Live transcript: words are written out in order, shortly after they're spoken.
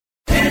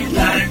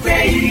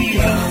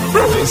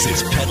This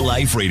is Pet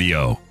Life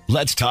Radio.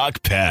 Let's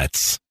talk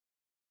pets.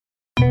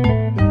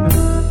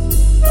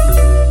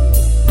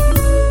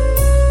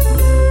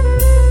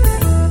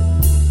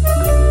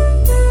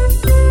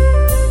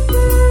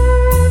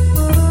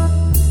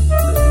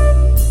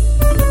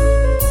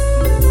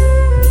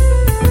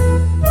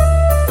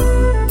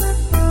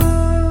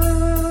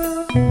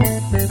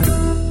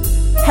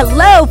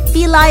 Hello,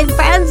 feline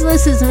friends.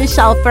 This is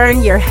Michelle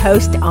Fern, your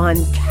host on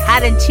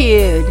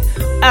Catitude.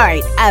 All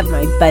right, I have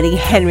my buddy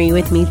Henry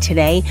with me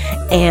today,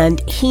 and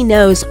he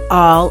knows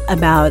all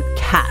about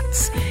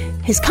cats.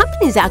 His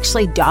company is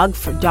actually Dog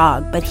for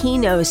Dog, but he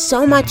knows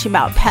so much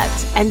about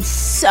pets and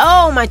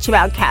so much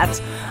about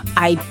cats.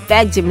 I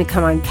begged him to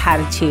come on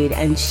Catitude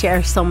and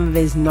share some of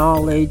his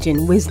knowledge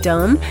and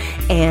wisdom,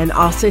 and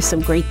also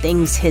some great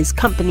things his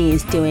company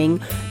is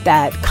doing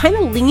that kind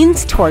of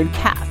leans toward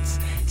cats.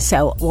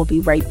 So we'll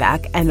be right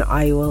back, and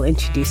I will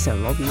introduce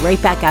him. We'll be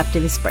right back after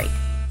this break.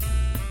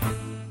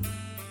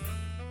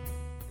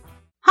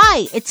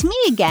 Hi, it's me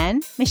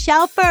again,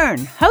 Michelle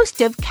Fern, host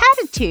of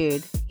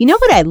Catitude. You know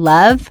what I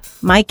love?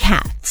 My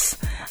cats.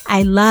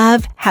 I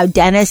love how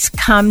Dennis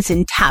comes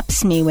and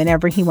taps me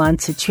whenever he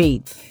wants a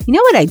treat. You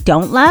know what I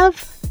don't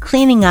love?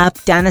 Cleaning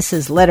up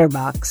Dennis's litter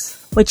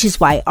box, which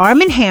is why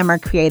Arm & Hammer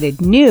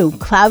created new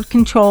Cloud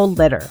Control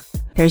Litter.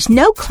 There's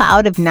no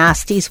cloud of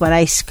nasties when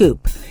I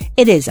scoop.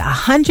 It is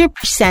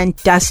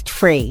 100%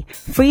 dust-free,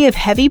 free of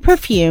heavy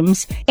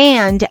perfumes,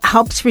 and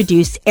helps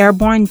reduce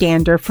airborne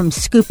dander from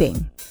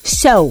scooping.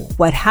 So,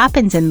 what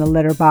happens in the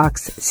litter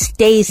box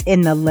stays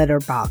in the litter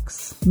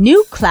box.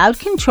 New Cloud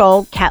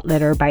Control Cat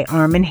Litter by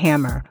Arm &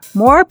 Hammer.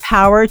 More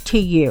power to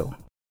you.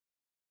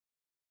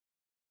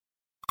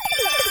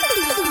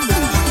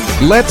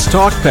 Let's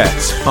Talk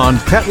Pets on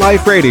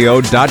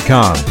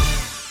PetLifeRadio.com.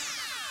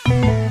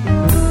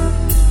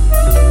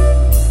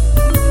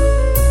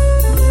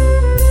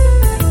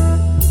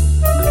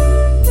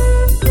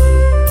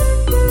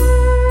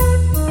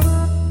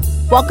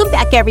 Welcome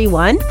back,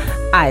 everyone.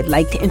 I'd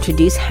like to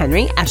introduce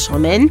Henry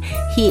Eshelman.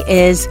 He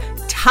is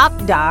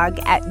top dog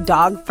at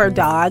Dog for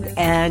Dog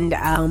and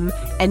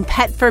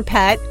Pet for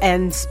Pet,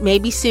 and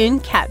maybe soon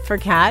Cat for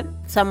Cat,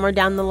 somewhere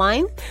down the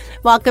line.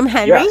 Welcome,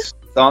 Henry. Yes,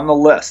 it's on the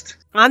list.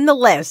 On the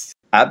list.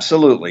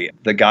 Absolutely.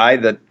 The guy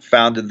that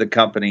founded the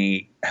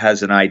company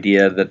has an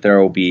idea that there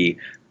will be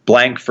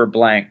blank for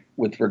blank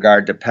with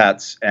regard to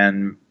pets,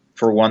 and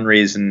for one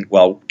reason,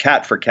 well,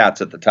 Cat for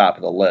Cat's at the top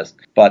of the list,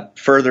 but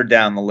further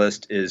down the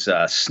list is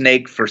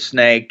snake for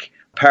snake,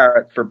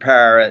 parrot for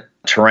parrot,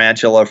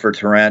 tarantula for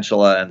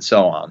tarantula, and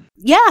so on.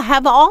 Yeah,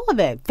 have all of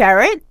it.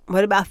 Ferret?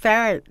 What about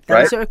ferret?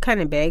 Those are kind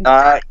of big.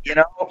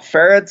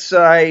 Ferrets,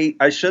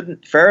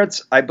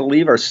 ferrets, I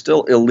believe, are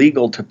still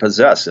illegal to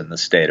possess in the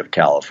state of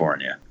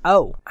California.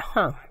 Oh,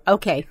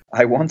 okay.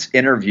 I once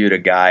interviewed a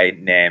guy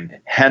named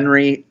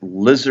Henry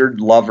Lizard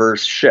Lover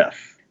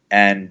Schiff.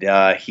 And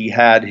he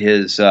had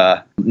his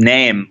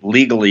name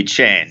legally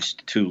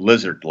changed to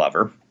Lizard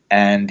Lover.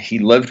 And he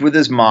lived with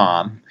his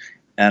mom.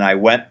 And I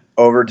went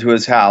over to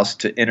his house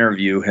to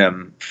interview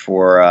him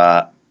for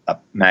a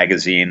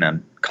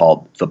magazine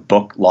called The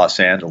Book Los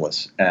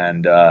Angeles.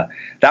 And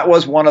that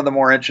was one of the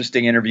more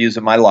interesting interviews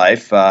of my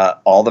life.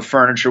 All the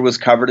furniture was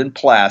covered in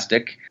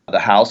plastic. The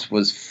house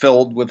was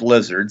filled with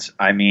lizards.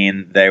 I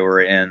mean, they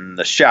were in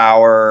the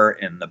shower,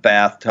 in the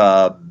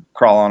bathtub,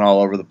 crawling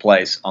all over the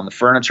place on the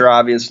furniture,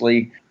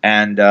 obviously.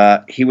 And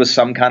he was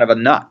some kind of a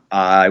nut.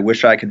 I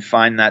wish I could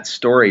find that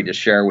story to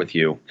share with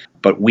you.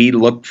 But we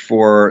looked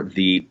for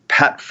the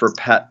Pet for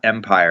Pet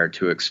empire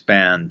to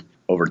expand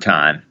over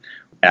time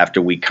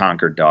after we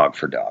conquered Dog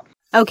for Dog.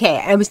 Okay,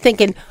 I was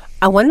thinking,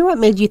 I wonder what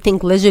made you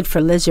think lizard for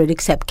lizard,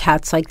 except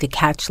cats like to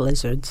catch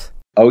lizards.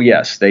 Oh,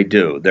 yes, they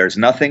do. There's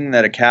nothing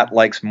that a cat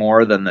likes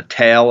more than the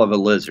tail of a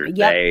lizard.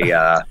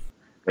 Yep.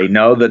 They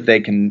know that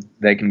they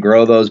can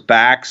grow those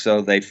back,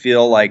 so they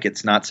feel like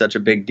it's not such a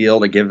big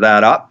deal to give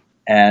that up.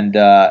 And,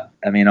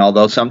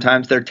 although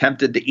sometimes they're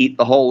tempted to eat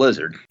the whole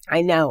lizard.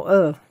 I know.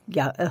 Ugh.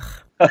 Yeah.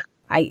 Ugh.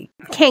 I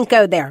can't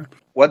go there.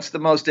 What's the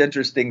most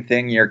interesting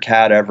thing your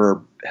cat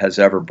has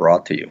ever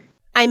brought to you?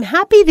 I'm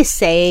happy to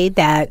say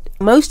that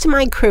most of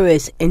my crew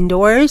is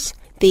indoors.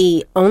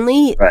 The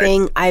only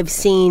thing I've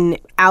seen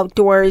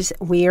outdoors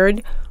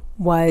weird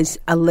was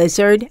a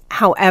lizard.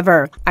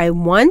 However, I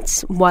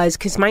once was,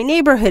 because my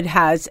neighborhood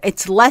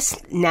it's less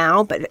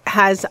now, but it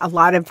has a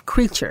lot of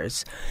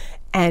creatures.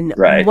 And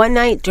one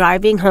night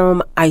driving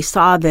home, I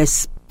saw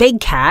this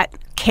big cat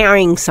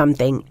carrying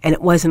something, and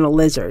it wasn't a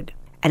lizard,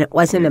 and it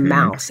wasn't a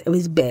mouse. It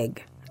was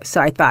big.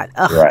 So I thought,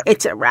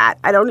 it's a rat.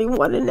 I don't even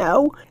want to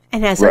know.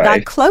 And as I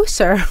got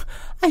closer,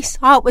 I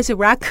saw it was a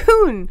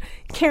raccoon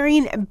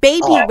carrying a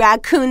baby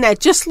raccoon that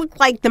just looked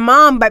like the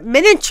mom, but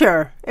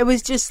miniature. It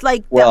was just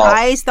like the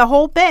eyes, the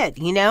whole bit,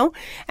 you know?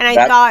 And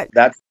I thought,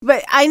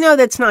 but I know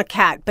that's not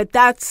cat, but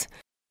that's...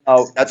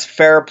 Oh, that's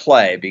fair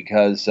play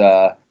because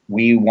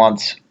we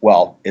once,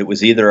 it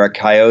was either a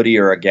coyote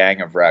or a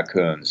gang of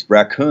raccoons.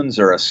 Raccoons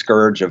are a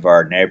scourge of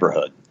our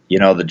neighborhood. You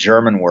know, the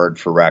German word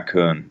for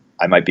raccoon,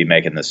 I might be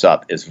making this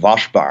up, is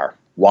Waschbär,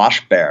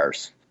 wash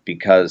bears.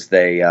 because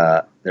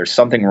there's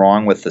something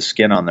wrong with the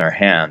skin on their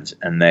hands,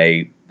 and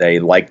they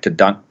like to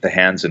dunk the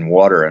hands in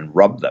water and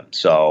rub them.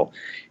 So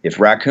if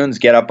raccoons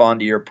get up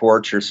onto your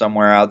porch or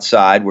somewhere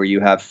outside where you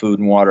have food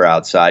and water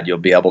outside, you'll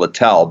be able to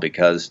tell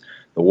because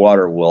the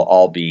water will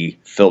all be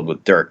filled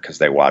with dirt because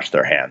they wash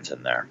their hands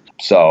in there.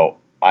 So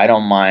I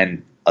don't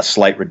mind a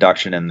slight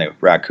reduction in the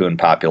raccoon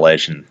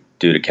population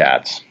due to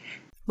cats.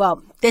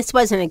 Well, this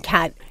wasn't a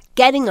cat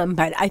getting them,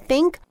 but I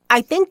think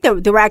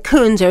the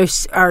raccoons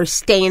are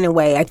staying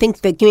away. I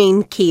think the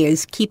main key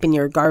is keeping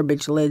your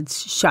garbage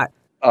lids shut.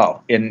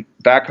 Oh,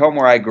 back home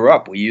where I grew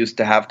up, we used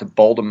to have to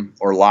bolt them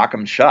or lock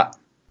them shut.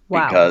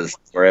 Wow. Because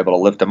we're able to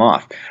lift them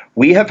off.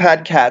 We have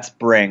had cats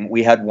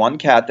we had one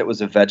cat that was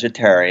a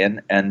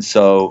vegetarian, and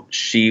so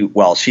she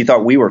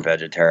thought we were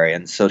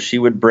vegetarian, so she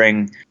would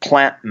bring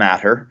plant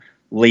matter,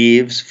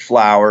 leaves,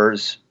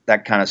 flowers,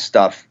 that kind of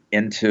stuff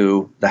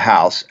into the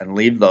house and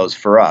leave those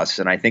for us.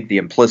 And I think the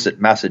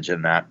implicit message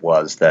in that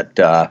was that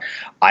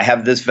I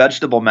have this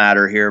vegetable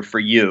matter here for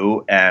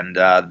you, and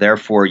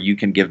therefore you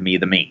can give me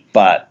the meat.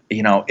 But,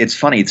 it's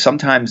funny.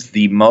 Sometimes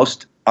the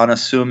most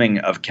unassuming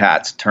of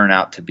cats turn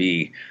out to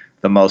be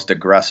the most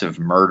aggressive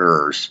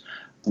murderers.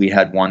 We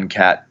had one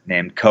cat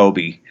named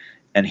Kobe,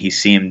 and he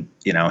seemed,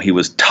 he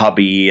was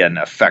tubby and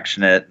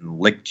affectionate and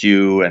licked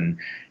you, and,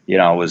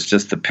 was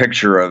just the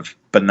picture of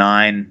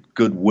benign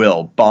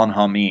goodwill,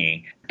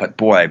 bonhomie. But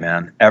boy,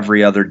 man,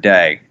 every other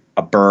day,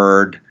 a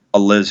bird, a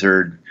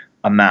lizard,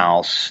 a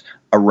mouse,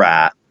 a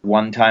rat.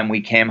 One time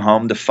we came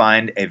home to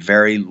find a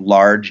very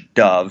large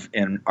dove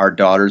in our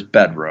daughter's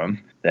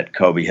bedroom that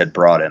Kobe had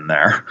brought in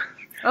there.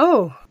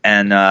 Oh.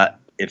 And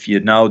if you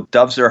know,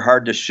 doves are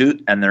hard to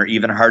shoot, and they're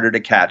even harder to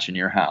catch in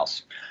your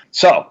house.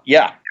 So,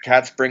 yeah,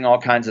 cats bring all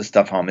kinds of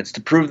stuff home. It's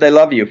to prove they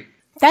love you.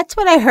 That's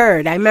what I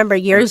heard. I remember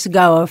years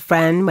ago a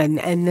friend,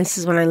 and this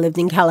is when I lived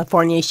in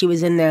California, she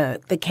was in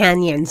the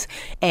canyons,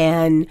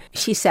 and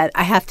she said,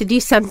 I have to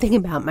do something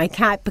about my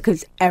cat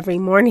because every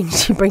morning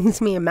she brings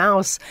me a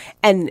mouse.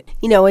 And,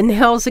 in the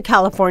hills of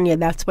California,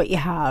 that's what you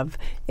have.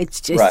 It's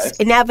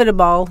just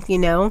inevitable,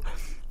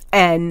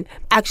 And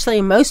actually,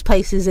 in most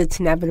places,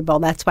 it's inevitable.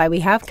 That's why we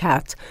have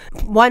cats.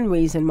 One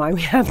reason why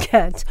we have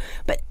cats.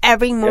 But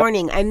every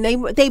morning, and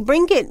they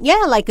bring it,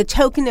 like a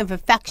token of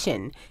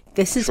affection.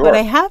 This is what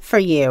I have for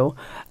you.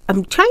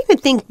 I'm trying to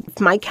think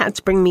if my cats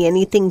bring me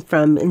anything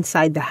from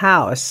inside the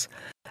house.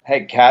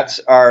 Hey,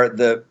 cats are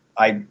the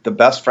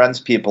best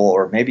friends people,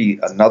 or maybe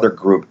another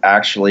group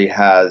actually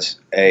has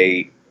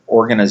a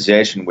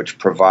organization which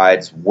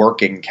provides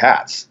working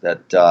cats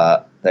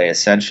that they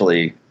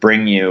essentially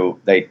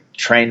they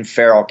train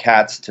feral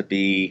cats to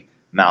be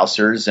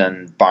mousers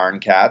and barn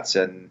cats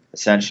and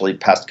essentially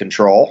pest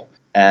control.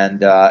 And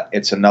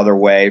it's another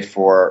way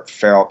for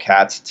feral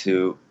cats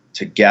to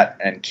get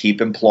and keep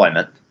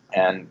employment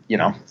and,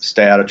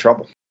 stay out of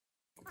trouble.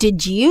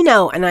 Did you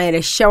know, and I had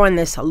a show on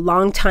this a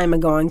long time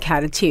ago on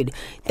Catitude,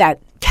 that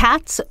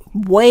cats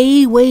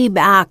way, way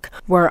back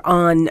were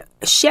on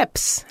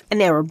ships, and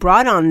they were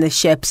brought on the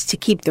ships to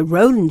keep the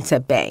rodents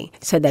at bay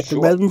so that the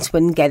rodents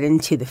wouldn't get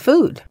into the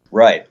food.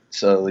 Right.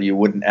 So you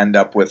wouldn't end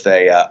up with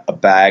a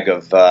bag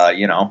of,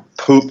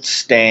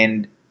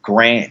 poop-stained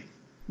grain.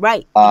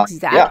 Right.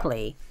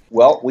 Exactly. Yeah.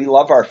 Well, we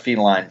love our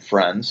feline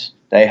friends.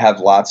 They have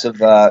lots of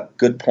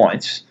good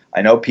points.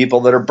 I know people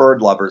that are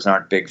bird lovers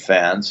aren't big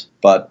fans,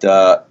 but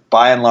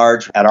by and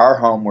large, at our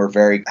home, we're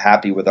very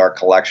happy with our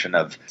collection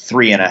of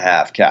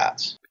 3.5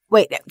 cats.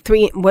 Wait,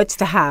 3, what's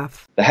the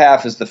half? The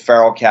half is the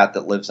feral cat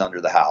that lives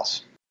under the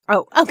house.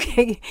 Oh,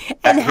 okay.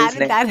 And how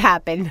did that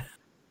happen?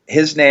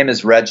 His name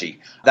is Reggie.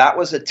 That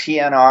was a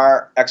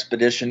TNR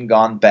expedition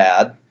gone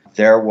bad.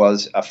 There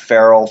was a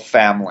feral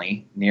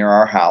family near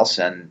our house,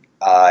 and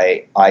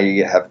I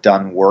have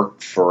done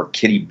work for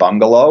Kitty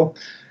Bungalow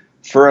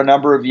for a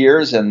number of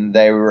years, and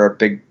they were a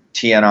big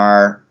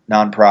TNR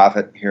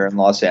nonprofit here in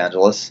Los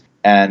Angeles.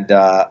 And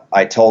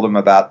I told them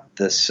about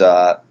this,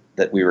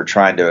 that we were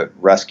trying to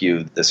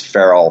rescue this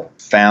feral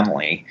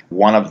family.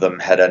 One of them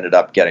had ended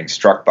up getting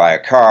struck by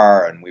a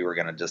car, and we were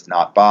going to just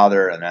not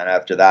bother. And then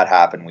after that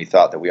happened, we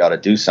thought that we ought to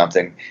do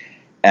something.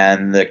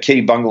 And the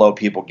Kitty Bungalow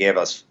people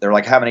they're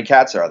like, how many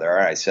cats are there?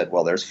 And I said,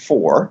 well, there's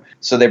 4.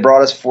 So they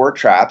brought us 4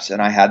 traps,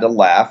 and I had to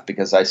laugh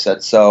because I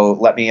said, so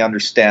let me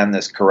understand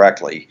this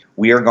correctly.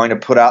 We are going to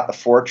put out the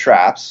 4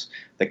 traps.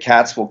 The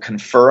cats will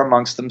confer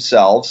amongst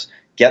themselves,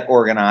 get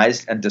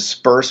organized, and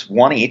disperse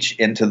one each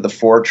into the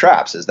 4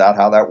 traps. Is that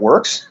how that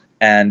works?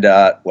 And,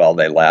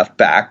 they laughed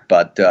back.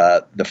 But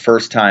the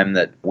first time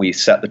that we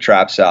set the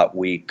traps out,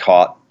 we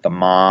caught the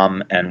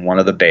mom and one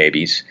of the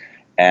babies.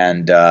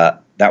 And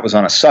that was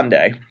on a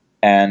Sunday,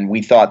 and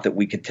we thought that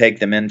we could take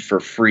them in for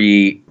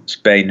free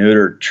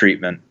spay-neuter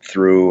treatment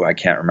through, I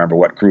can't remember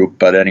what group,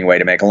 but anyway,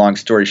 to make a long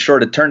story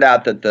short, it turned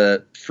out that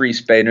the free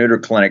spay-neuter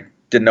clinic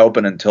didn't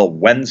open until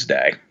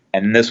Wednesday,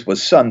 and this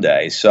was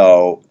Sunday,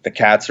 so the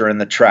cats are in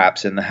the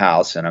traps in the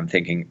house, and I'm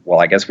thinking, well,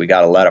 I guess we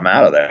got to let them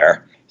out of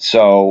there.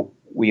 So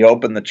we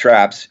opened the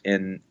traps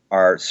in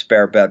our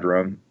spare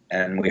bedroom,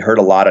 and we heard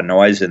a lot of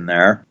noise in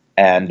there.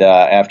 And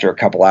after a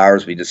couple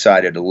hours, we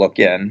decided to look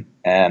in,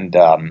 And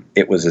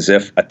it was as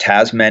if a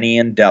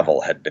Tasmanian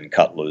devil had been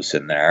cut loose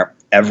in there.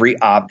 Every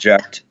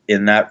object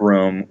in that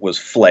room was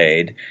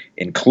flayed,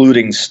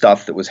 including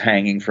stuff that was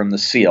hanging from the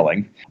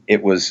ceiling.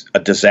 It was a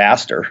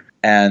disaster.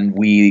 And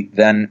we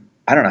then,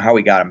 I don't know how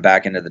we got them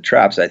back into the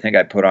traps. I think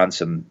I put on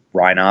some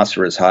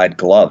rhinoceros hide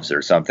gloves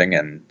or something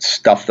and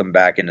stuffed them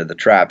back into the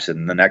traps.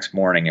 And the next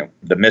morning,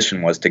 the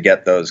mission was to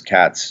get those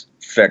cats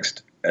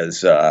fixed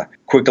as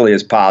quickly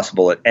as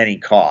possible at any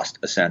cost,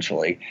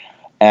 essentially.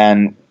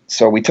 And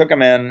so we took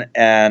them in,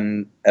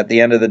 and at the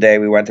end of the day,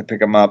 we went to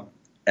pick them up,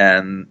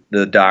 and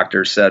the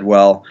doctor said,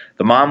 well,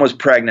 the mom was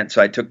pregnant,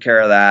 so I took care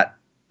of that,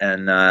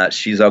 and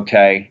she's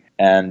okay.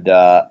 And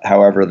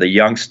however, the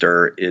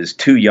youngster is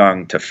too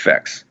young to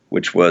fix,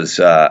 which was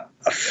a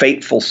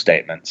fateful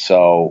statement.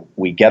 So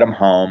we get him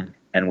home,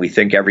 and we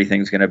think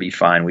everything's going to be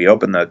fine. We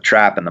open the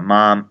trap, and the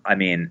mom, I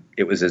mean,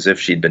 it was as if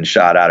she'd been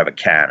shot out of a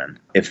cannon.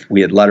 If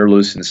we had let her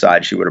loose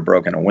inside, she would have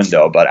broken a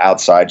window, but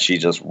outside she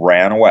just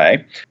ran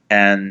away.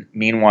 And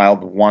meanwhile,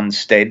 the one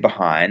stayed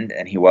behind,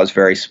 and he was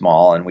very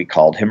small, and we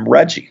called him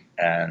Reggie.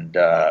 And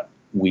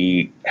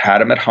we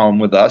had him at home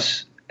with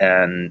us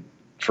and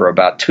for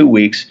about 2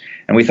 weeks,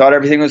 and we thought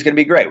everything was going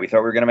to be great. We thought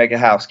we were going to make a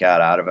house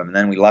cat out of him. And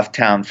then we left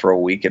town for a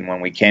week, and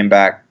when we came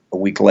back a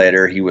week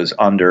later, he was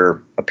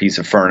under a piece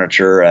of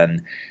furniture,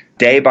 and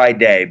day by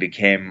day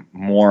became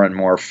more and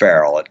more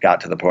feral. It got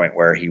to the point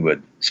where he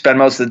would spend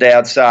most of the day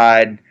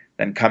outside,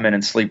 then come in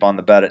and sleep on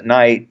the bed at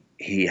night.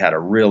 He had a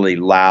really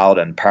loud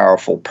and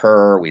powerful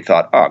purr. We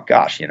thought, oh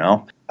gosh,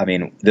 I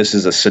mean, this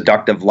is a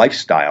seductive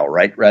lifestyle,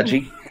 right,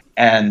 Reggie?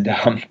 And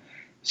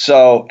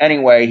so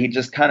anyway, he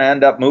just kind of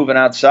ended up moving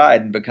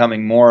outside and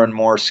becoming more and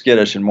more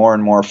skittish and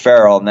more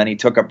feral. And then he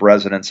took up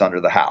residence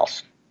under the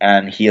house.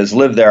 And he has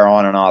lived there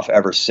on and off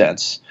ever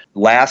since.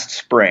 Last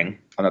spring,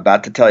 I'm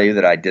about to tell you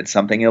that I did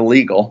something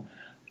illegal.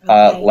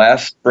 Okay.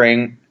 Last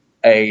spring,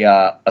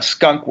 a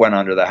skunk went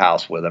under the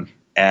house with him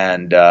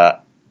and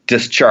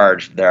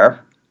discharged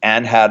there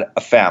and had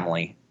a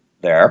family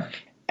there.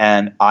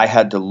 And I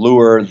had to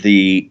lure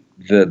the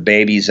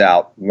babies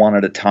out one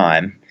at a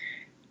time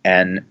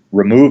and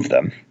remove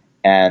them.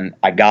 And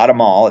I got them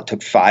all. It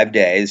took 5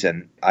 days,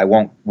 and I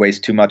won't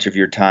waste too much of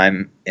your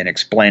time in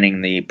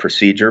explaining the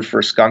procedure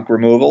for skunk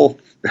removal,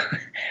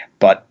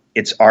 but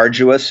it's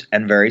arduous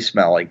and very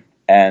smelly.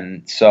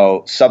 And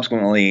so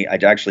subsequently, I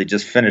actually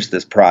just finished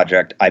this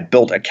project. I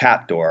built a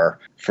cat door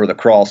for the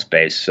crawl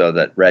space so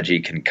that Reggie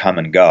can come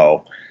and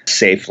go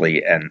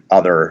safely and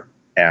other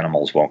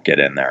animals won't get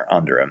in there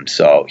under him.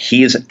 So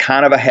he's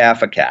kind of a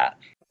half a cat.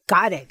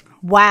 Got it.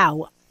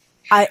 Wow.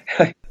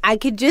 I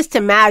could just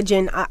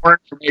imagine. More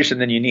information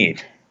than you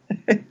need.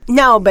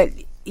 No, but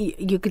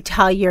you could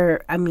tell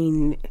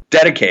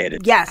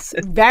dedicated. Yes,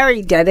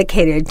 very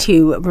dedicated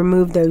to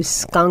remove those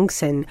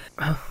skunks. And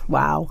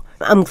wow.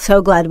 I'm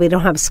so glad we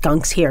don't have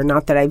skunks here.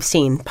 Not that I've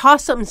seen.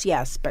 Possums,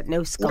 yes, but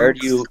no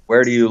skunks.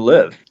 Where do you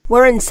live?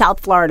 We're in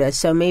South Florida,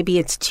 so maybe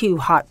it's too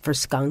hot for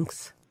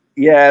skunks.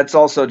 Yeah, it's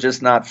also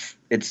just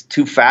it's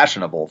too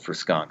fashionable for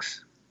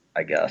skunks,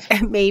 I guess.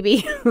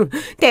 Maybe.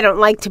 They don't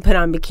like to put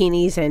on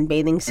bikinis and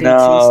bathing suits and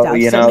stuff,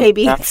 so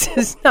maybe it's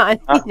just not,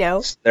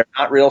 They're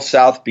not real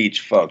South Beach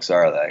folks,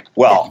 are they?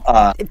 Well,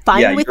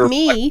 Fine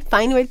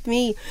with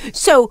me.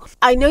 So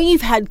I know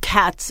you've had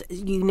cats.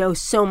 You know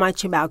so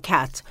much about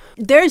cats.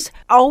 There's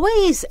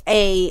always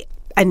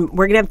and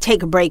we're going to have to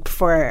take a break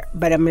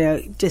but I'm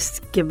going to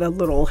just give a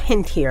little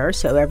hint here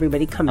so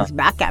everybody comes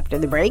back after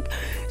the break.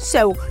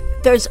 So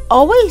there's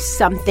always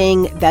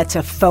something that's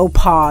a faux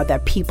pas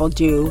that people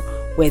do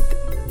with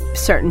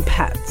certain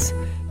pets,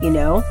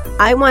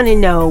 I want to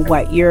know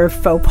what your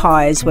faux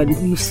pas is when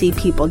you see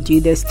people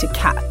do this to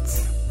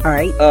cats. All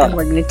right? And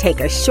we're going to take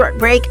a short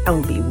break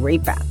and we'll be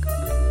right back.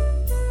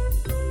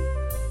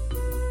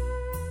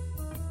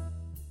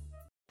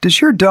 Does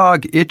your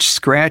dog itch,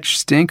 scratch,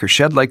 stink, or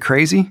shed like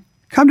crazy?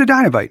 Come to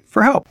Dinovite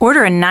for help.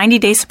 Order a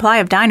 90-day supply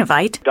of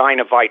Dinovite.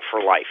 Dinovite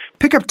for life.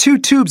 Pick up 2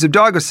 tubes of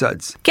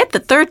Doggosuds. Get the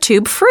 3rd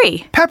tube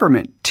free.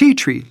 Peppermint, tea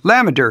tree,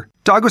 lavender,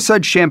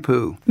 Doggosud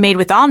shampoo. Made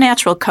with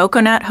all-natural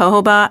coconut,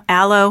 jojoba,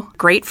 aloe.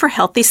 Great for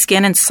healthy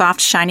skin and soft,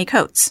 shiny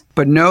coats.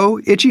 But no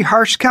itchy,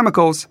 harsh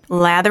chemicals.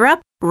 Lather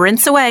up,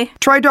 rinse away.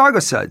 Try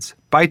Doggosuds.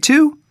 Buy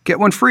 2, get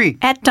 1 free.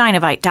 At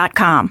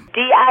Dinovite.com.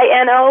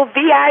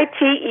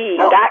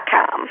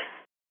 DINOVITE.com.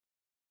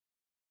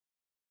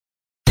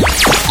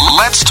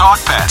 Let's talk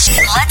pets.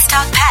 Let's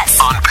talk pets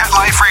On Pet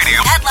Life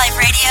Radio. Pet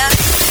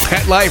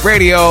Life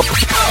Radio.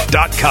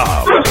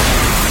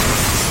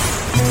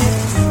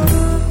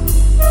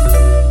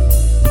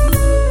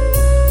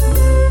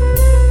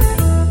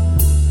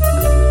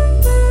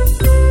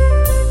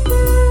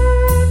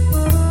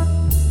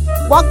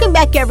 Welcome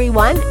back,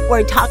 everyone.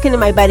 We're talking to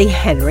my buddy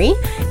Henry,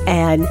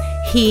 and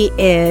he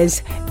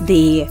is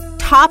the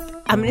top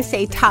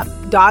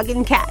dog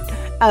and cat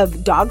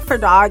of Dog for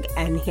Dog,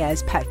 and he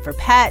has Pet for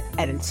Pet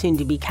and soon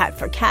to be Cat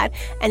for Cat,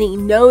 and he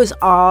knows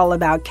all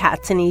about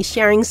cats, and he's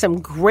sharing some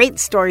great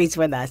stories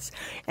with us.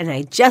 And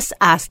I just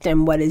asked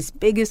him what his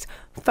biggest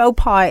faux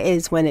pas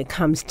is when it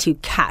comes to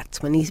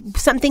cats, when he's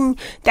something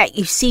that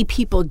you see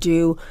people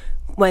do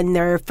when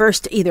they're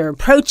first either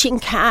approaching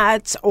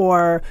cats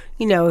or,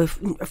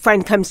 if a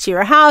friend comes to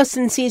your house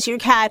and sees your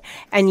cat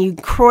and you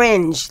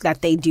cringe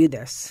that they do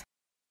this?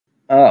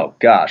 Oh,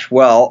 gosh.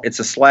 Well, it's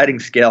a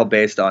sliding scale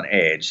based on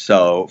age.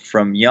 So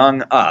from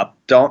young up,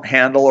 don't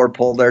handle or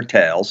pull their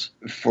tails.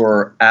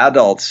 For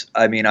adults,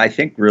 I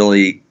think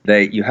really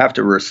you have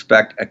to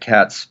respect a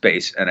cat's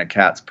space and a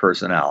cat's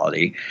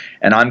personality.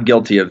 And I'm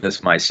guilty of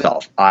this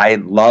myself. I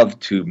love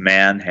to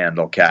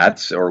manhandle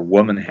cats or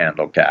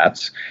woman-handle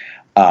cats,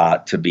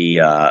 to be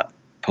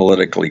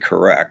politically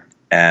correct.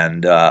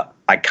 And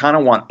I kind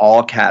of want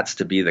all cats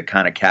to be the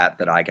kind of cat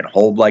that I can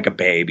hold like a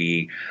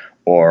baby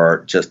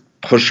or just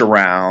push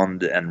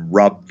around and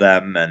rub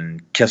them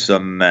and kiss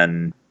them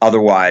and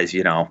otherwise,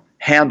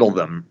 handle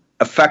them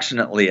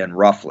affectionately and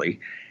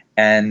roughly.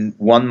 And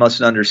one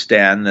must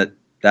understand that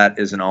that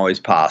isn't always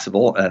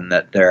possible and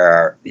that there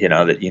are,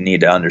 that you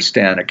need to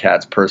understand a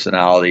cat's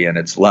personality and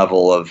its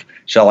level of,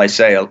 shall I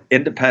say,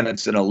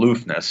 independence and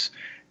aloofness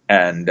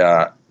and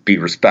be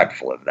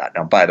respectful of that.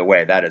 Now, by the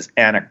way, that is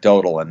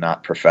anecdotal and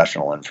not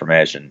professional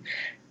information.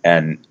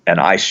 And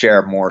I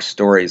share more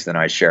stories than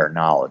I share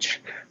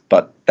knowledge.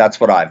 But that's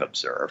what I've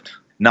observed.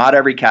 Not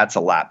every cat's a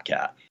lap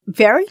cat.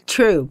 Very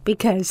true,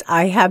 because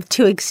I have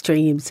two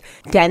extremes.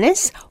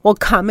 Dennis will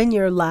come in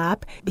your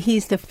lap.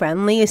 He's the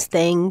friendliest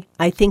thing.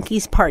 I think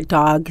he's part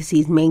dog because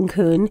he's Maine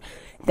Coon.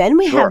 Then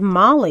we have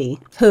Molly,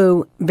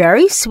 who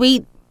very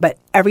sweet, but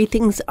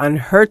everything's on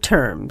her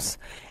terms.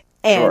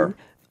 And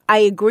I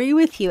agree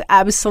with you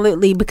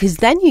absolutely, because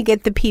then you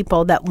get the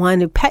people that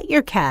want to pet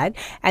your cat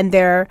and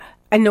they're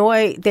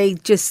annoyed. They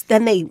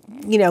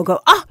go,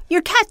 oh,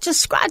 your cat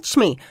just scratched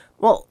me.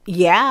 Well,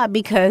 yeah,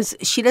 because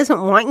she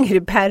doesn't want you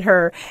to pet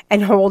her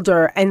and hold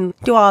her and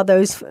do all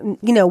those,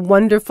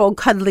 wonderful,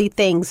 cuddly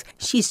things.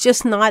 She's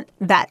just not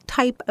that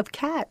type of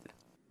cat.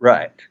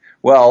 Right.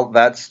 Well,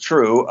 that's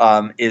true.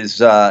 A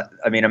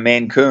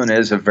Maine Coon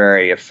is a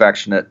very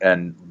affectionate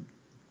and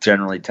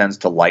generally tends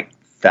to like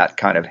that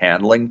kind of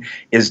handling.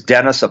 Is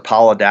Dennis a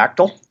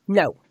polydactyl?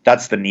 No.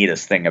 That's the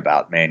neatest thing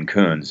about Maine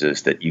Coons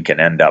is that you can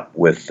end up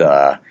with,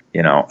 a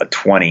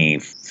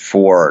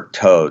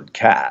 24-toed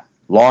cat.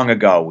 Long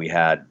ago, we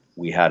had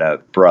a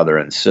brother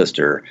and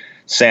sister,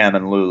 Sam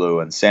and Lulu,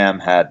 and Sam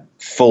had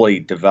fully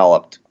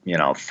developed,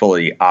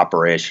 fully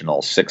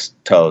operational 6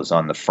 toes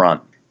on the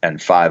front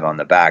and 5 on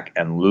the back,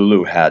 and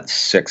Lulu had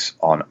 6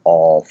 on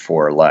all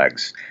 4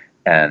 legs,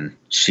 and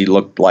she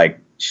looked like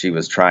she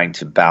was trying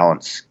to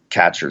balance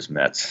catcher's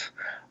mitts.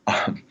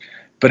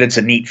 But it's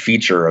a neat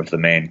feature of the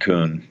Maine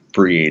Coon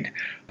breed.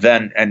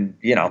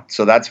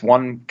 So that's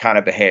one kind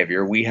of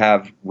behavior. We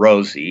have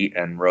Rosie,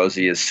 and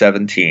Rosie is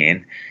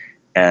 17.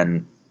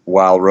 And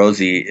while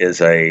Rosie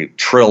is a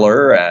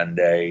triller and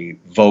a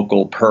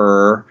vocal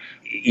purr,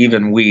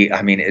 even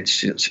it's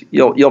just,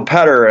 you'll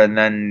pet her and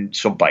then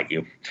she'll bite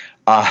you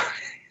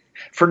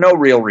for no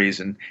real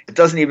reason. It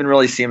doesn't even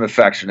really seem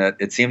affectionate.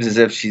 It seems as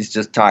if she's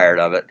just tired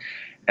of it.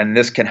 And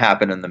this can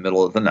happen in the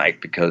middle of the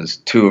night because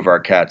 2 of our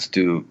cats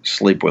do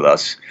sleep with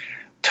us.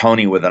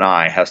 Tony with an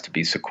eye has to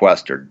be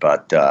sequestered,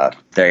 but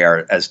they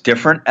are as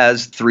different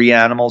as 3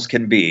 animals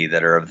can be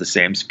that are of the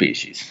same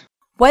species.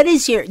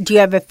 Do you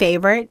have a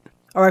favorite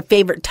or a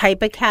favorite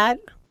type of cat?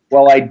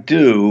 Well, I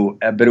do,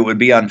 but it would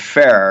be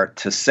unfair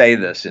to say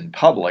this in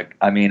public.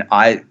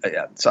 I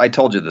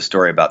told you the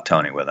story about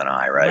Tony with an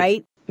eye, right?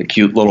 Right. The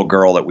cute little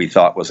girl that we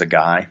thought was a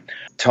guy.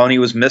 Tony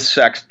was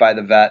missexed by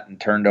the vet and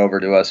turned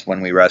over to us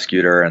when we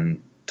rescued her. And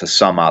to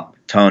sum up,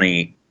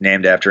 Tony,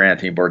 named after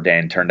Anthony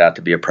Bourdain, turned out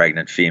to be a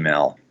pregnant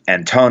female.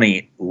 And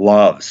Tony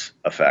loves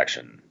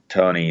affection.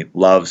 Tony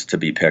loves to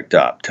be picked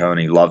up.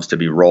 Tony loves to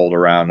be rolled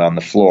around on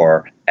the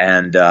floor.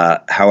 And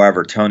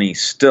however, Tony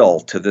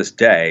still, to this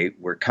day,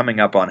 we're coming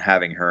up on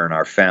having her in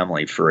our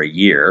family for a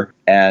year.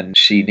 And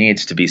she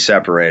needs to be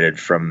separated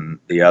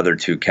from the other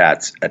 2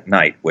 cats at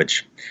night,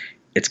 which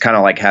it's kind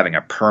of like having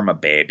a perma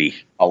baby.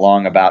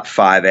 Along about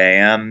 5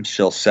 a.m.,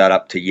 she'll set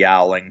up to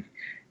yowling,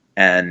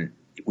 and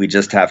we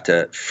just have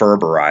to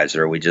ferberize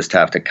her. We just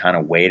have to kind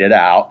of wait it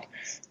out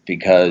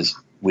because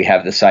we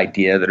have this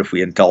idea that if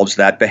we indulge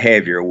that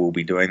behavior, we'll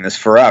be doing this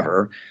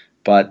forever.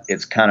 But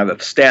it's kind of a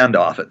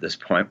standoff at this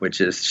point, which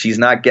is she's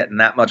not getting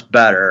that much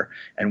better,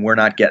 and we're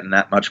not getting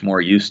that much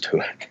more used to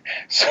it.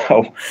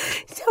 So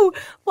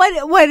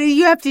what do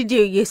you have to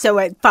do? So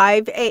at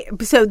 5 a.m.,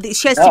 so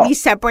she has to be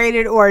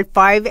separated, or at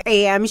 5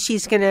 a.m.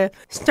 she's going to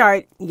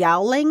start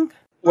yowling?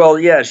 Well,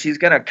 yeah, she's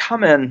going to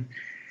come in.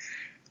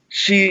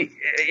 She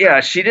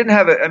didn't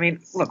have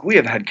look, we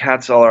have had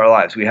cats all our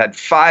lives. We had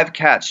 5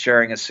 cats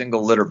sharing a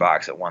single litter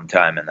box at one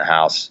time in the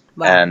house.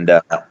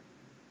 Wow.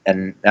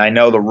 And I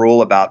know the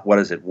rule about,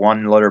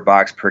 1 litter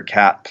box per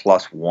cat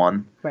plus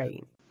 1.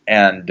 Right.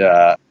 And,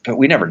 but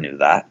we never knew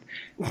that.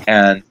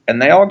 And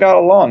they all got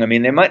along.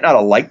 They might not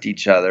have liked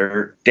each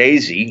other.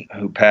 Daisy,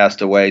 who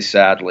passed away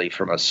sadly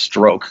from a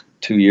stroke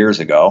 2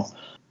 years ago,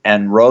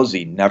 and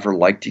Rosie never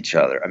liked each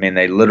other.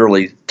 They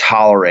literally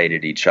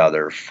tolerated each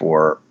other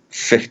for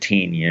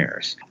 15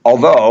 years.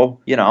 Although,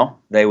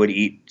 they would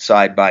eat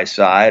side by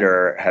side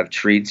or have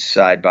treats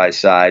side by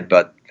side,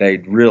 but they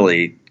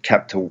really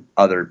kept to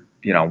other,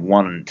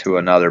 one to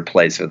another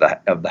place of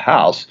the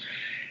house.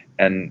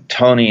 And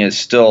Tony is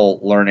still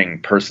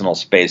learning personal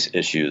space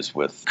issues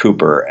with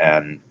Cooper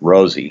and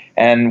Rosie.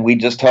 And we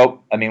just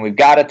hope, we've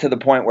got it to the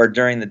point where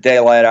during the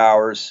daylight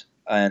hours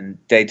and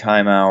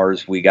daytime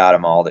hours, we got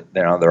them all,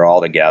 they're all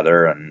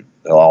together and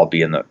they'll all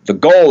be the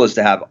goal is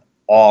to have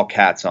all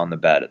cats on the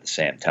bed at the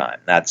same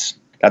time. That's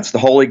the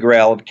holy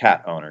grail of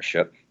cat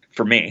ownership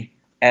for me.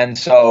 And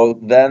so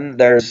then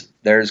there's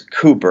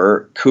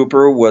Cooper.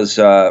 Cooper was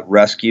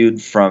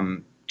rescued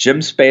from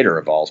Jim Spader,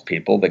 of all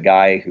people, the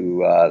guy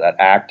who, that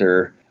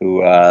actor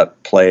who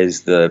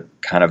plays the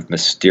kind of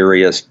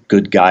mysterious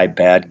good guy,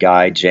 bad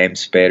guy,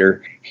 James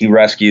Spader. He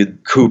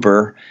rescued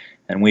Cooper,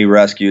 and we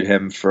rescued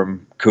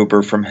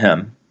Cooper from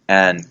him.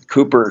 And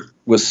Cooper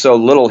was so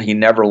little, he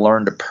never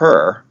learned to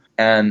purr,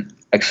 and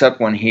except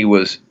when he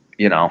was,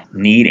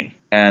 needing.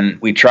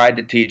 And we tried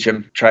to teach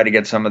him, tried to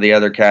get some of the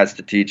other cats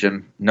to teach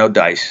him. No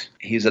dice.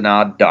 He's an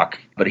odd duck,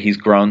 but he's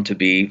grown to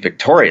be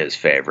Victoria's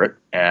favorite.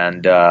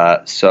 And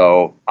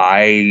so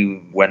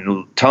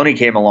when Tony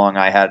came along,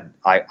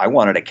 I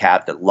wanted a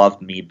cat that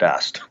loved me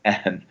best.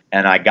 And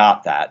I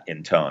got that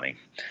in Tony.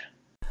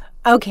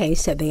 Okay,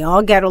 so they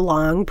all get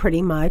along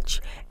pretty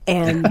much.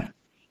 And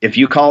if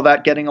you call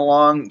that getting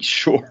along,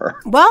 sure.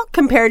 Well,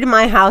 compared to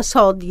my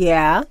household,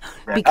 yeah.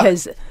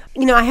 Because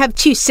I have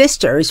two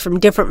sisters from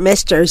different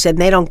misters, and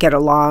they don't get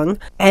along.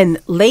 And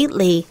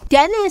lately,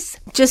 Dennis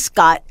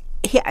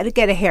he had to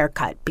get a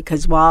haircut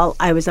because while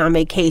I was on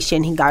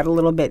vacation, he got a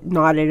little bit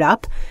knotted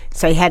up.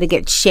 So he had to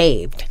get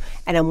shaved.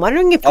 And I'm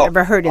wondering if you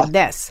ever heard of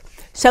this.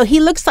 So he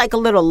looks like a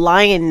little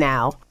lion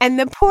now. And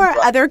the poor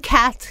other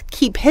cats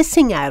keep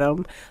hissing at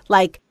him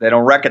like... They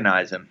don't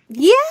recognize him.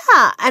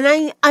 Yeah.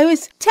 And I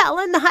was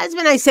telling the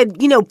husband, I said,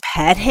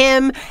 pet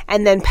him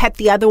and then pet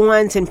the other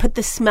ones and put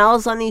the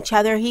smells on each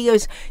other. He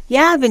goes,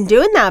 yeah, I've been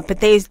doing that. But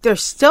they're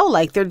still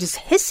they're just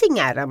hissing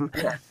at him.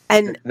 Yeah.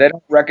 And they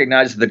don't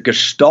recognize the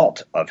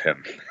gestalt of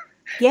him.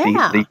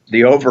 Yeah.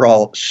 The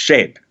overall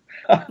shape.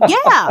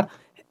 Yeah.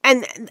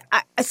 And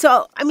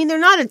so, they're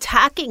not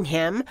attacking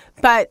him,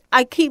 but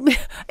I keep,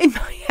 in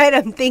my head,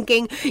 I'm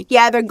thinking,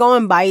 yeah, they're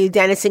going by you,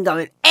 Dennis, and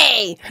going,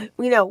 hey,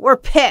 we're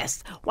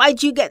pissed.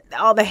 Why'd you get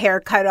all the hair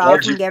cut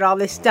off and get all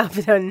this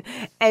stuff done?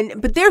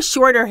 But they're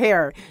shorter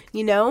hair,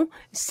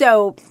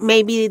 So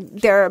maybe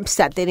they're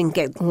upset they didn't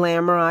get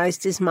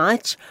glamorized as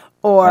much,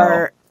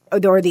 or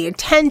the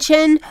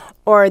attention,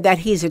 or that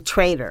he's a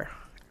traitor.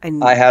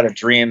 And I had a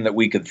dream that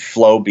we could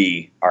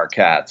Floby our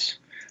cats.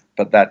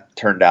 But that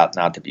turned out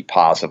not to be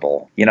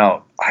possible.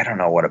 I don't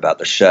know what about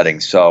the shedding.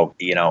 So,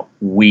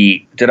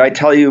 did I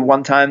tell you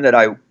one time that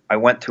I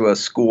went to a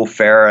school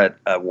fair at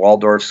a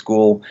Waldorf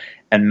school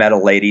and met a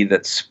lady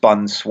that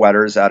spun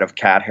sweaters out of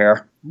cat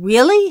hair?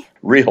 Really?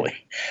 Really.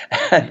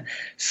 And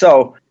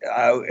so,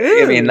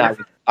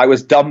 I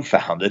was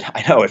dumbfounded.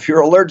 I know, if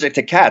you're allergic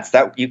to cats,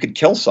 that you could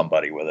kill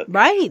somebody with it.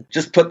 Right.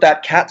 Just put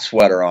that cat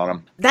sweater on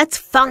them. That's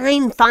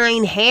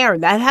fine hair.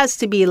 That has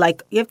to be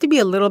you have to be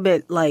a little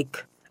bit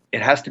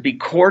It has to be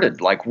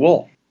corded like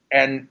wool.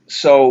 And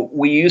so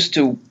we used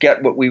to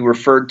get what we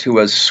referred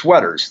to as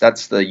sweaters.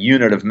 That's the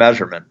unit of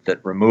measurement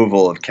that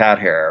removal of cat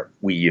hair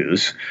we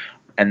use.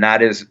 And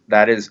that is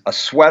a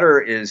sweater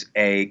is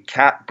a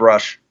cat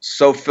brush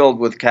so filled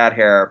with cat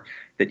hair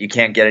that you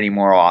can't get any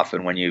more off.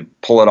 And when you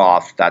pull it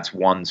off, that's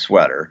one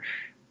sweater.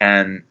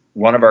 And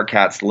one of our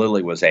cats,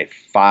 Lily, was a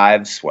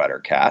 5 sweater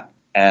cat.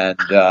 And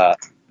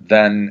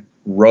then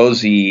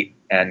Rosie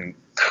and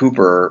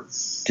Cooper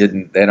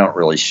they don't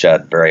really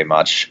shed very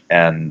much.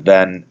 And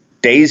then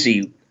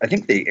Daisy, I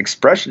think the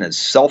expression is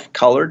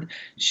self-colored.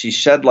 She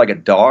shed like a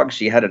dog.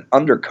 She had an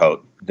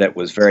undercoat that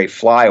was very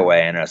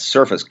flyaway and a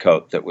surface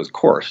coat that was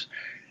coarse.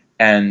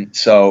 And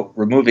so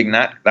removing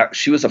that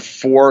she was a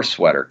 4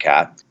 sweater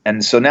cat.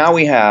 And so now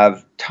we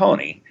have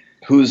Tony,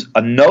 who's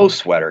a no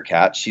sweater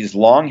cat. She's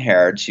long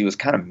haired. She was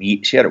kind of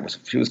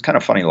she was kind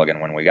of funny looking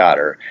when we got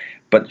her,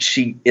 but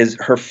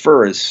her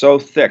fur is so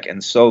thick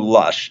and so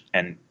lush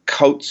and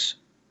coats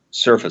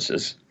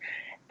surfaces,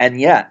 and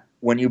yet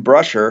when you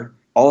brush her,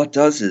 all it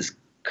does is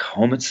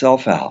comb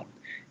itself out.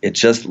 It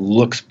just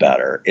looks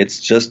better. It's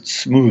just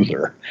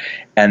smoother.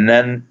 And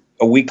then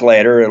a week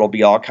later, it'll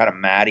be all kind of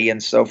matty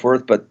and so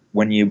forth. But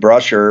when you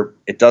brush her,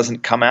 it doesn't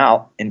come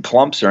out in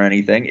clumps or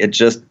anything. It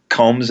just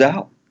combs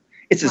out.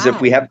 It's as if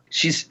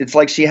it's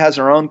like she has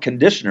her own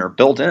conditioner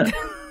built in.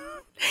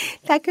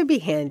 That could be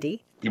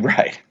handy.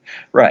 Right.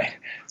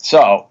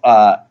 So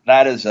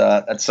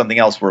that's something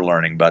else we're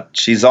learning. But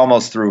she's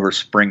almost through her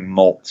spring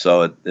molt,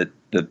 so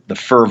the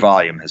fur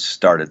volume has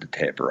started to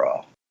taper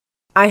off.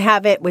 I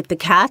have it with the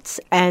cats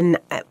and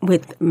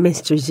with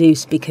Mr.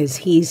 Zeus because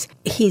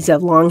he's a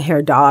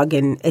long-haired dog,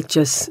 and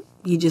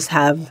you just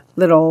have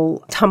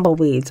little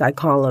tumbleweeds, I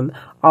call them,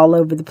 all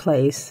over the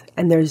place.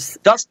 And there's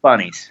dust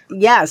bunnies.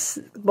 Yes.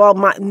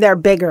 Well, they're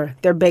bigger.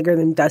 They're bigger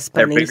than dust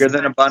bunnies. They're bigger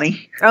than a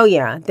bunny? Oh,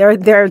 yeah.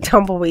 They're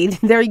tumbleweed.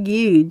 They're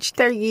huge.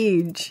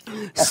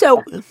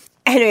 So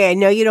Henry, I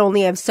know you'd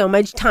only have so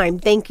much time.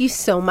 Thank you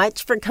so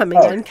much for coming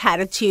on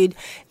Catitude.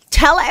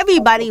 Tell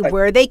everybody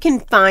where they can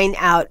find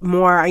out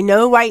more. I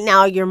know right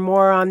now you're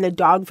more on the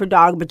Dog for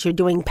Dog, but you're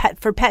doing Pet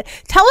for Pet.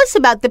 Tell us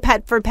about the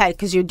Pet for Pet,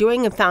 because you're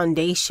doing a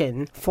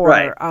foundation for...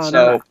 Right.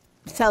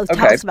 Tell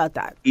us about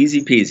that.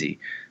 Easy peasy.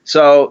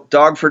 So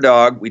Dog for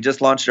Dog, we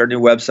just launched our new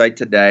website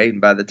today,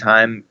 and by the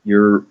time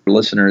your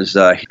listeners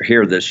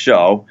hear this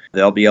show,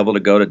 they'll be able to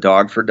go to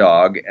Dog for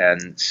Dog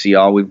and see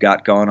all we've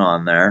got going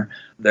on there.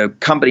 The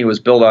company was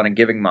built on a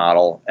giving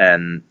model,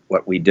 and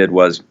what we did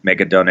was make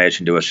a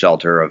donation to a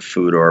shelter of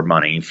food or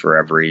money for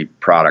every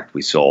product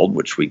we sold,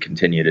 which we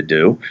continue to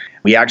do.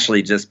 We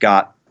actually just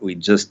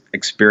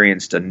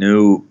experienced a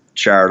new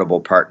charitable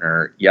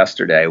partner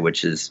yesterday,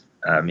 which is,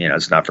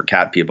 it's not for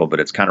cat people, but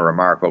it's kind of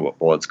remarkable.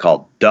 Well, it's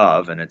called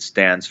DOVE, and it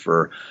stands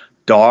for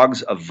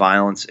Dogs of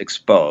Violence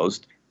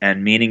Exposed.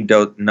 And meaning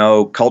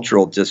no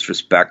cultural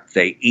disrespect,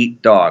 they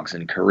eat dogs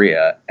in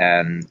Korea.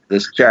 And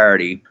this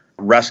charity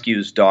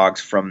rescues dogs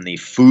from the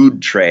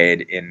food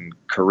trade in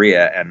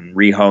Korea and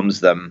rehomes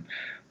them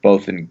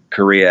both in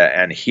Korea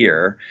and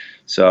here.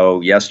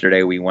 So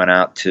yesterday we went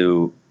out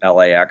to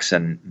LAX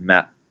and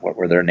met, what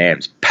were their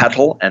names?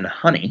 Petal and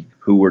Honey,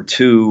 who were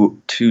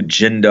two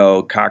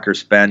Jindo Cocker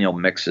Spaniel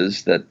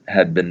mixes that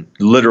had been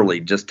literally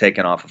just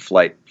taken off a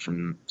flight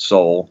from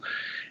Seoul.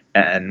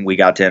 And we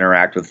got to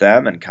interact with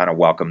them and kind of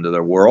welcome to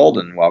their world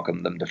and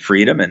welcome them to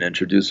freedom and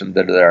introduce them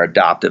to their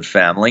adoptive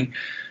family.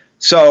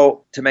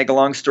 So to make a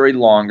long story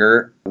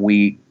longer,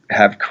 we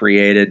have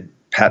created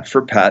Pet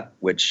for Pet,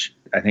 which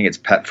I think it's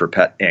Pet for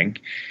Pet Inc.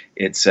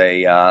 It's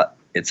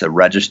a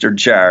registered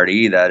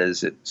charity.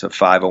 It's a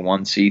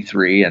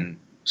 501c3, and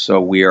so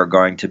we are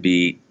going to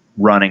be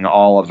running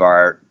all of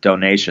our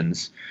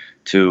donations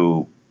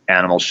to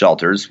animal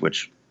shelters,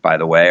 which, by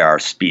the way, are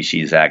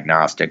species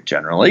agnostic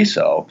generally,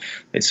 so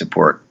they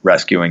support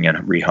rescuing and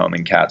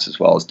rehoming cats as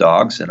well as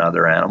dogs and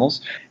other animals.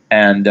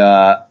 And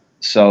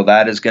so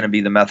that is going to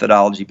be the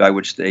methodology by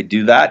which they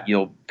do that.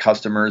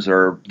 Customers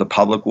or the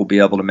public will be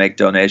able to make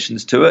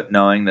donations to it,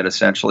 knowing that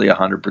essentially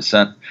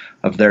 100%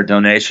 of their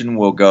donation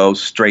will go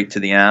straight to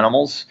the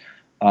animals.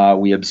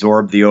 We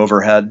absorb the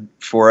overhead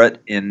for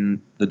it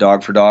in the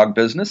Dog for Dog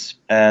business,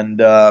 and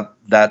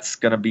that's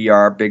going to be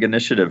our big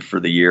initiative for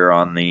the year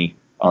on the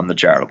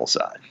charitable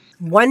side.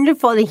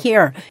 Wonderful to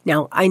hear.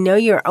 Now, I know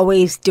you're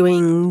always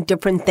doing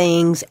different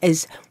things.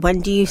 When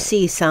do you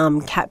see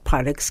some cat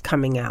products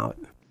coming out?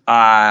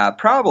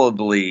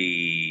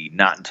 Probably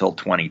not until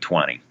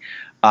 2020.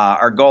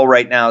 Our goal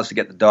right now is to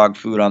get the dog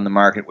food on the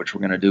market, which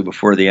we're going to do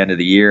before the end of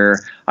the year.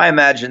 I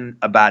imagine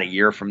about a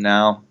year from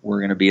now, we're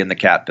going to be in the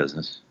cat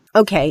business.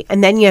 Okay,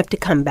 and then you have to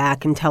come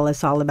back and tell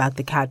us all about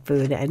the cat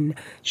food and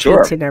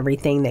treats and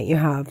everything that you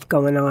have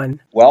going on.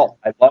 Well,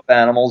 I love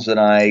animals, and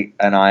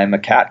I'm a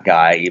cat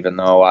guy, even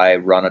though I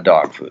run a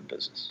dog food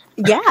business.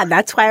 Yeah,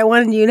 that's why I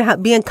wanted you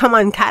to come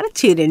on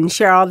Catitude and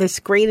share all this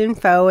great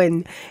info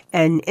and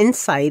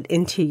insight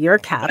into your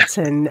cats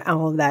and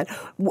all of that.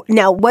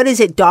 Now, what is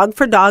it,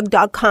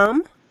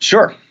 dogfordog.com?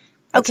 Sure.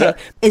 Okay.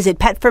 Is it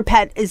Pet for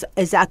Pet is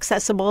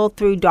accessible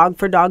through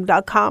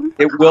dogfordog.com?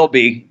 It will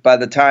be. By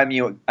the time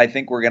I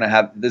think we're going to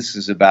have, this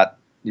is about,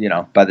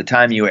 by the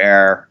time you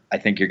air, I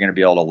think you're going to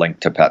be able to link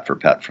to Pet for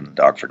Pet from the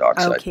Dog for Dog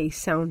site. Okay,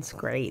 sounds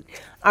great.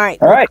 All right.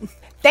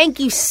 Thank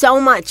you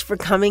so much for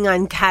coming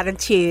on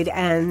Catitude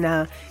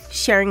and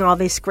sharing all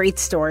these great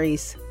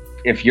stories.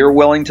 If you're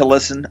willing to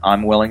listen,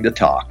 I'm willing to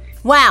talk.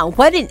 Wow,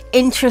 what an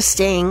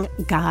interesting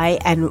guy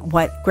and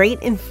what great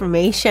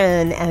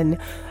information and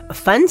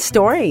fun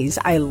stories.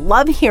 I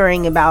love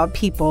hearing about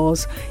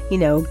people's,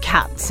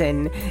 cats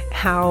and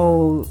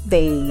how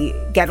they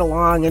get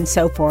along and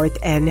so forth.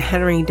 And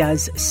Henry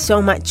does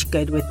so much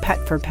good with Pet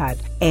for Pet.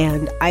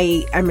 And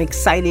I am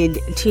excited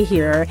to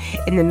hear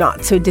in the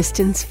not so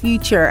distant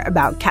future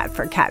about Cat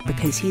for Cat,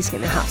 because he's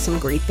going to have some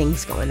great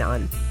things going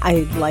on.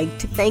 I'd like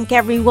to thank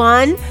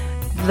everyone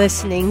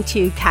listening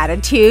to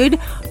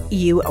Catitude.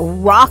 You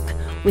rock.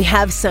 We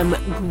have some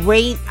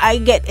I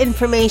get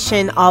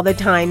information all the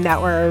time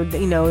that we're,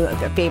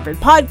 their favorite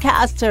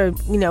podcasts or,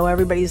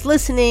 everybody's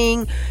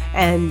listening.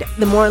 And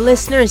the more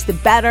listeners, the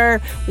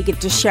better. We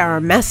get to share our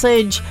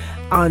message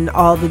on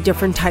all the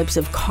different types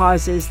of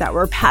causes that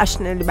we're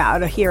passionate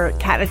about here at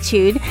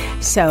Catitude.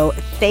 So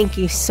thank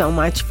you so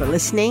much for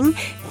listening.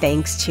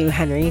 Thanks to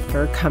Henry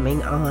for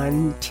coming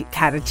on to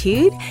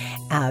Catitude.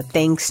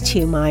 Thanks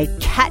to my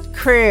cat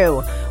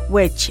crew,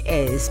 which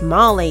is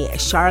Molly,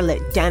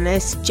 Charlotte,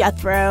 Dennis,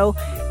 Jethro,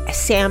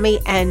 Sammy,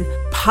 and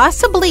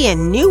possibly a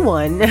new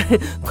one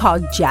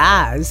called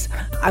Jazz.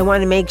 I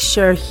want to make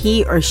sure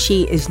he or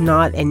she is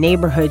not a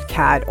neighborhood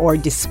cat or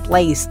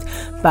displaced,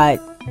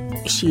 but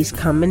she's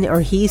coming or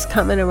he's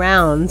coming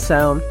around,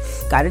 so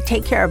got to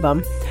take care of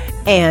them.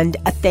 And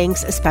a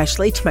thanks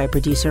especially to my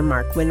producer,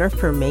 Mark Winter,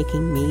 for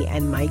making me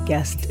and my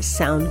guests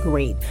sound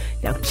great.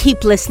 Now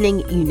keep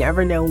listening. You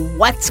never know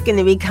what's going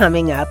to be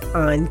coming up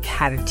on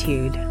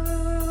Catitude.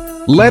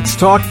 Let's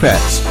Talk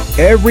Pets,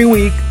 every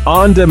week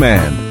on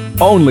demand,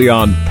 only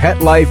on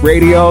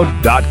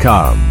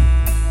PetLifeRadio.com.